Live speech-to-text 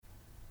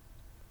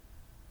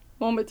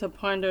Moment to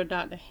ponder,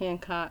 Dr.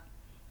 Hancock.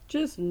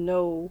 Just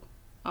know,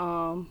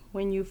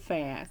 when you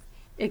fast,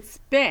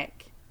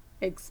 expect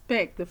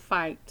expect the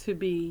fight to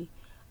be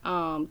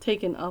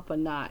taken up a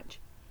notch.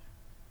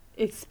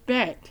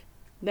 Expect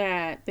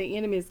that the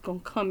enemy is gonna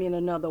come in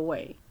another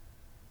way.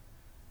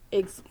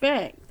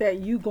 Expect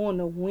that you're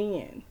gonna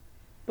win,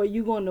 but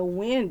you're gonna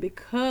win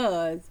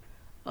because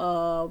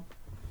of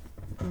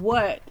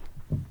what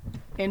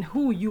and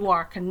who you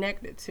are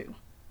connected to.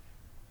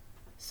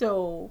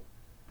 So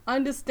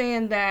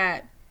understand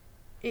that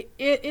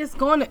it's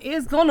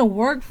gonna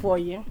work for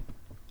you,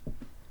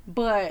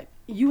 but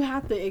you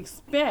have to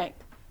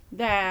expect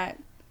that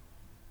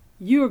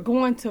you're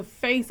going to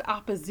face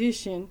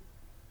opposition.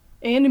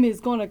 The enemy is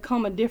going to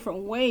come a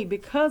different way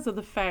because of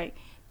the fact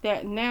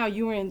that now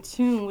you're in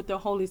tune with the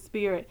Holy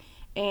Spirit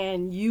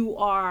and you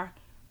are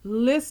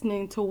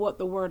listening to what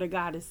the Word of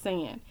God is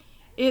saying.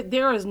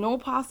 There is no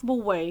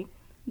possible way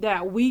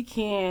that we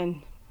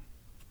can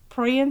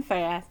pray and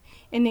fast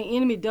and the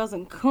enemy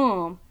doesn't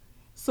come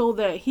so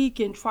that he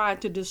can try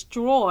to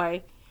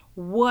destroy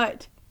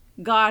what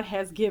God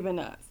has given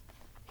us.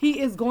 He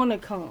is going to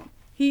come.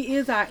 He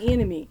is our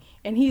enemy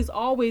and he's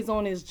always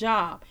on his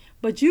job,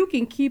 but you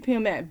can keep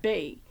him at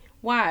bay.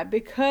 Why?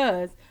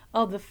 Because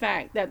of the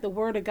fact that the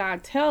Word of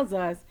God tells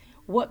us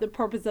what the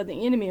purpose of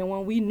the enemy, and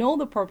when we know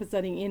the purpose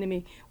of the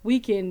enemy, we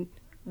can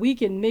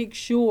make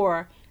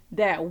sure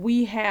that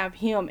we have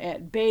him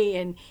at bay,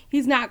 and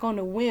he's not going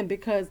to win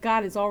because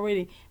God has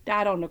already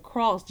died on the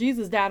cross.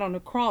 Jesus died on the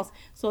cross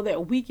so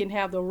that we can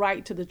have the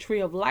right to the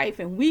tree of life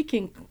and we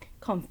can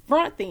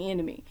confront the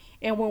enemy.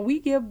 And when we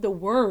give the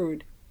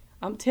word,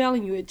 I'm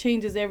telling you, it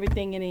changes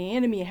everything and the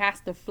enemy has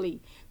to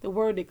flee. The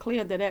word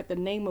declared that at the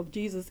name of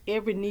Jesus,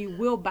 every knee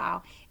will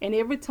bow and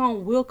every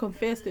tongue will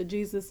confess that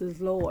Jesus is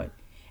Lord.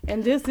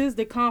 And this is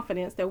the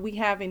confidence that we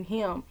have in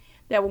him,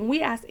 that when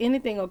we ask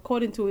anything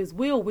according to his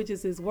will, which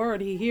is his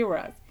word, he hears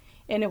us.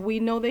 And if we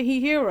know that he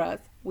hears us,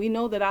 we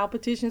know that our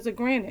petitions are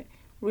granted.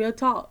 Real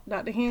talk,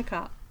 Dr.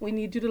 Hancock. We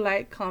need you to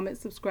like, comment,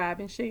 subscribe,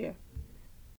 and share.